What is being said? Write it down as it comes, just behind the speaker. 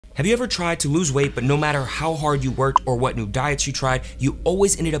Have you ever tried to lose weight, but no matter how hard you worked or what new diets you tried, you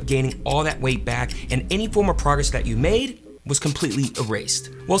always ended up gaining all that weight back, and any form of progress that you made was completely erased?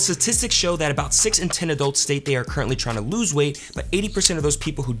 Well, statistics show that about 6 in 10 adults state they are currently trying to lose weight, but 80% of those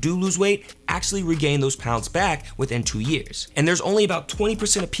people who do lose weight actually regain those pounds back within 2 years. And there's only about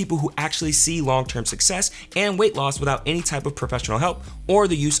 20% of people who actually see long-term success and weight loss without any type of professional help or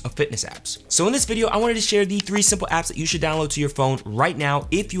the use of fitness apps. So in this video, I wanted to share the 3 simple apps that you should download to your phone right now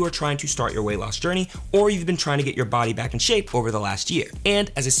if you are trying to start your weight loss journey or you've been trying to get your body back in shape over the last year.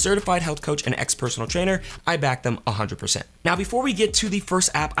 And as a certified health coach and ex-personal trainer, I back them 100%. Now, before we get to the first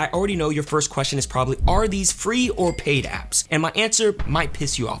app, I already know your first question is probably, are these free or paid apps? And my answer might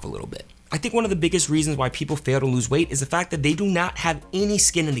piss you off a little bit. I think one of the biggest reasons why people fail to lose weight is the fact that they do not have any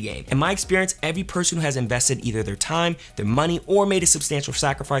skin in the game. In my experience, every person who has invested either their time, their money, or made a substantial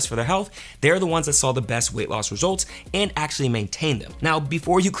sacrifice for their health, they're the ones that saw the best weight loss results and actually maintain them. Now,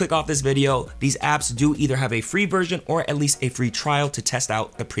 before you click off this video, these apps do either have a free version or at least a free trial to test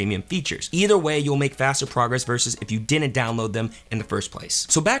out the premium features. Either way, you'll make faster progress versus if you didn't download them in the first place.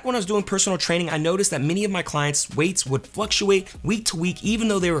 So back when I was doing personal training, I noticed that many of my clients' weights would fluctuate week to week, even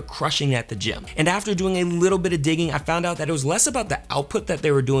though they were crushing at the gym. And after doing a little bit of digging, I found out that it was less about the output that they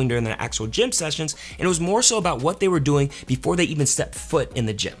were doing during their actual gym sessions, and it was more so about what they were doing before they even stepped foot in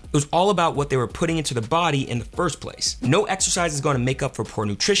the gym. It was all about what they were putting into the body in the first place. No exercise is going to make up for poor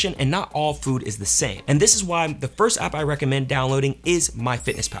nutrition, and not all food is the same. And this is why the first app I recommend downloading is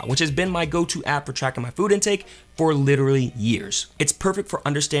MyFitnessPal, which has been my go-to app for tracking my food intake for literally years. It's perfect for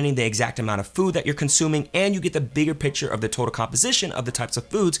understanding the exact amount of food that you're consuming, and you get the bigger picture of the total composition of the types of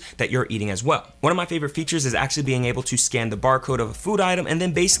foods that you're eating as well. One of my favorite features is actually being able to scan the barcode of a food item and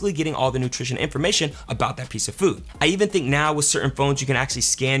then basically getting all the nutrition information about that piece of food. I even think now with certain phones, you can actually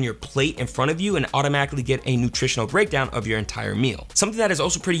scan your plate in front of you and automatically get a nutritional breakdown of your entire meal. Something that is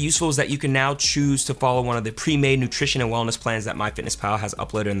also pretty useful is that you can now choose to follow one of the pre-made nutrition and wellness plans that MyFitnessPal has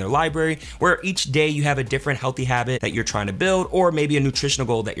uploaded in their library, where each day you have a different healthy habit that you're trying to build or maybe a nutritional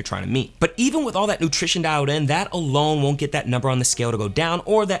goal that you're trying to meet. But even with all that nutrition dialed in, that alone won't get that number on the scale to go down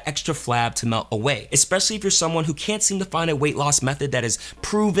or that extra flab to melt away, especially if you're someone who can't seem to find a weight loss method that is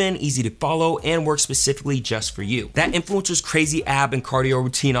proven, easy to follow, and works specifically just for you. That influencer's crazy ab and cardio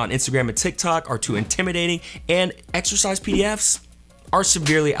routine on Instagram and TikTok are too intimidating, and exercise PDFs are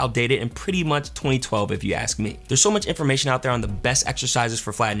severely outdated and pretty much 2012 if you ask me. There's so much information out there on the best exercises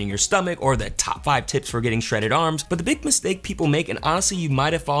for flattening your stomach or the top 5 tips for getting shredded arms, but the big mistake people make, and honestly you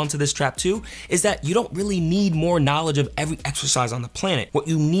might have fallen into this trap too, is that you don't really need more knowledge of every exercise on the planet. What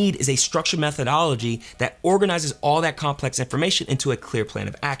you need is a structured methodology that organizes all that complex information into a clear plan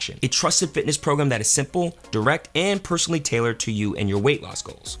of action. A trusted fitness program that is simple, direct, and personally tailored to you and your weight loss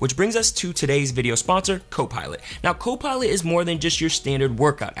goals. Which brings us to today's video sponsor, Copilot. Now, Copilot is more than just your standard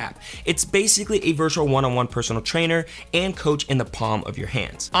workout app. It's basically a virtual one-on-one personal trainer and coach in the palm of your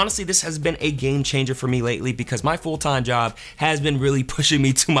hands. Honestly, this has been a game changer for me lately because my full-time job has been really pushing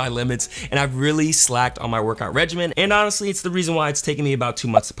me to my limits, and I've really slacked on my workout regimen, and honestly, it's the reason why it's taken me about 2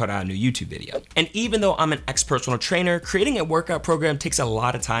 months to put out a new YouTube video. And even though I'm an ex-personal trainer, creating a workout program takes a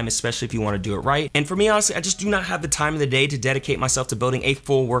lot of time, especially if you want to do it right. And for me, honestly, I just do not have the time in the day to dedicate myself to building a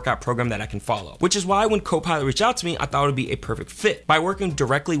full workout program that I can follow, which is why when Copilot reached out to me, I thought it would be a perfect fit. By working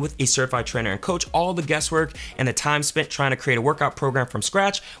directly with a certified trainer and coach, all the guesswork and the time spent trying to create a workout program from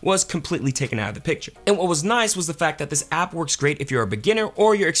scratch was completely taken out of the picture. And what was nice was the fact that this app works great if you're a beginner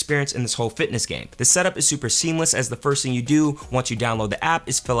or you're experienced in this whole fitness game. The setup is super seamless, as the first thing you do once you download the app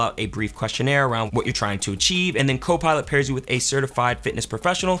is fill out a brief questionnaire around what you're trying to achieve, and then Copilot pairs you with a certified fitness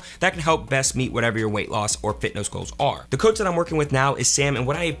professional that can help best meet whatever your weight loss or fitness goals are. The coach that I'm working with now is Sam, and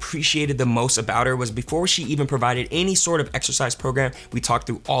what I appreciated the most about her was before she even provided any sort of exercise program, we talked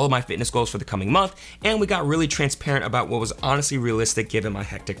through all of my fitness goals for the coming month, and we got really transparent about what was honestly realistic given my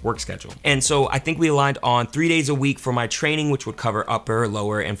hectic work schedule. And so I think we aligned on 3 days a week for my training, which would cover upper,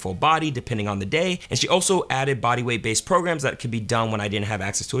 lower, and full body depending on the day. And she also added body weight based programs that could be done when I didn't have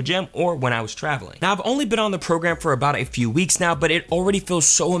access to a gym or when I was traveling. Now, I've only been on the program for about a few weeks now, but it already feels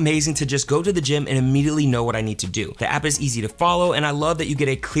so amazing to just go to the gym and immediately know what I need to do. The app is easy to follow, and I love that you get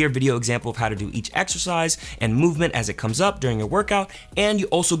a clear video example of how to do each exercise and movement as it comes up during your workout, and you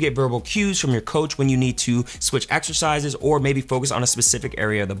also get verbal cues from your coach when you need to switch exercises or maybe focus on a specific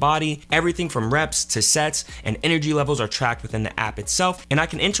area of the body. Everything from reps to sets and energy levels are tracked within the app itself, and I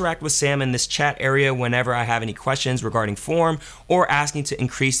can interact with Sam in this chat area whenever I have any questions regarding form or asking to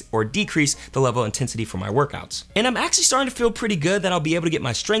increase or decrease the level of intensity for my workouts. And I'm actually starting to feel pretty good that I'll be able to get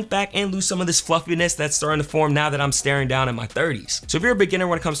my strength back and lose some of this fluffiness that's starting to form now that I'm staring down at my 30s. So if you're a beginner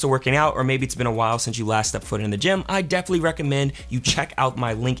when it comes to working out, or maybe it's been a while since you last stepped foot in the gym, I definitely recommend recommend you check out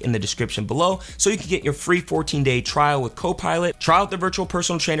my link in the description below so you can get your free 14-day trial with Copilot. Try out the virtual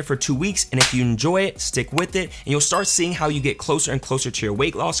personal trainer for 2 weeks, and if you enjoy it, stick with it, and you'll start seeing how you get closer and closer to your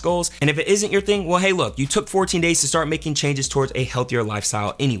weight loss goals. And if it isn't your thing, well, hey, look, you took 14 days to start making changes towards a healthier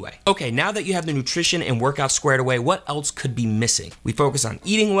lifestyle anyway. Okay, now that you have the nutrition and workout squared away, what else could be missing? We focus on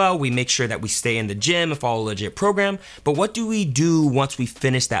eating well, we make sure that we stay in the gym and follow a legit program, but what do we do once we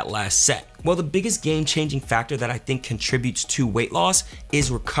finish that last set? Well, the biggest game-changing factor that I think contributes to weight loss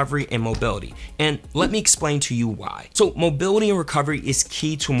is recovery and mobility. And let me explain to you why. So mobility and recovery is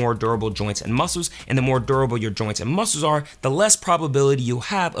key to more durable joints and muscles, and the more durable your joints and muscles are, the less probability you'll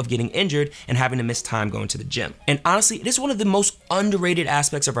have of getting injured and having to miss time going to the gym. And honestly, it is one of the most underrated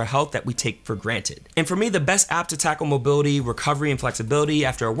aspects of our health that we take for granted. And for me, the best app to tackle mobility, recovery, and flexibility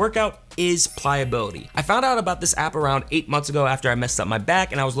after a workout is Pliability. I found out about this app around 8 months ago after I messed up my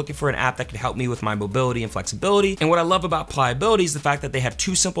back, and I was looking for an app that could help me with my mobility and flexibility. And what I love about Pliability is the fact that they have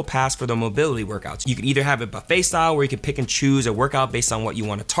 2 simple paths for the mobility workouts. You can either have it buffet style, where you can pick and choose a workout based on what you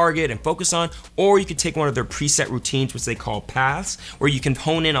want to target and focus on, or you can take one of their preset routines, which they call paths, where you can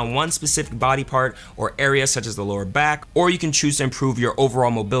hone in on one specific body part or area such as the lower back, or you can choose to improve your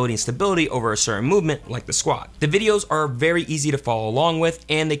overall mobility and stability over a certain movement like the squat. The videos are very easy to follow along with,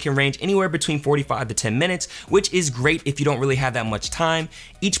 and they can range anywhere between 45 to 10 minutes, which is great if you don't really have that much time.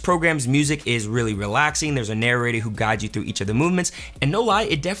 Each program's music is really relaxing. There's a narrator who guides you through each of the movements, and no lie,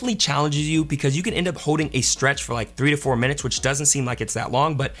 it definitely challenges you because you can end up holding a stretch for like 3 to 4 minutes, which doesn't seem like it's that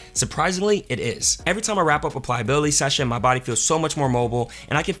long, but surprisingly it is. Every time I wrap up a Pliability session, my body feels so much more mobile,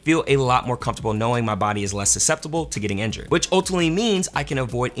 and I can feel a lot more comfortable knowing my body is less susceptible to getting injured, which ultimately means I can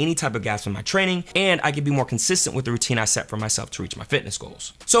avoid any type of gaps in my training, and I can be more consistent with the routine I set for myself to reach my fitness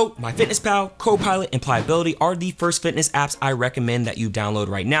goals. So MyFitnessPal, Copilot, and Pliability are the first fitness apps I recommend that you download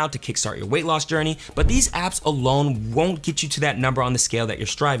right now to kickstart your weight loss journey, but these apps alone won't get you to that number on the scale that you're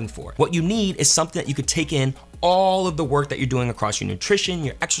striving for. What you need is something that you could take in all of the work that you're doing across your nutrition,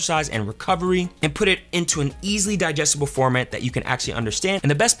 your exercise, and recovery, and put it into an easily digestible format that you can actually understand. And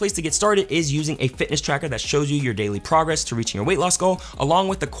the best place to get started is using a fitness tracker that shows you your daily progress to reaching your weight loss goal, along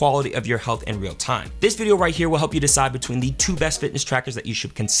with the quality of your health in real time. This video right here will help you decide between the 2 best fitness trackers that you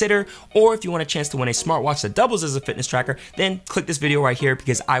should consider, or if you want a chance to win a smartwatch that doubles as a fitness tracker, then click this video right here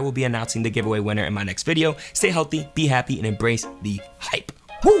because I will be announcing the giveaway winner in my next video. Stay healthy, be happy, and embrace the hype.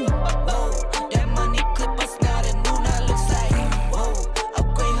 Woo!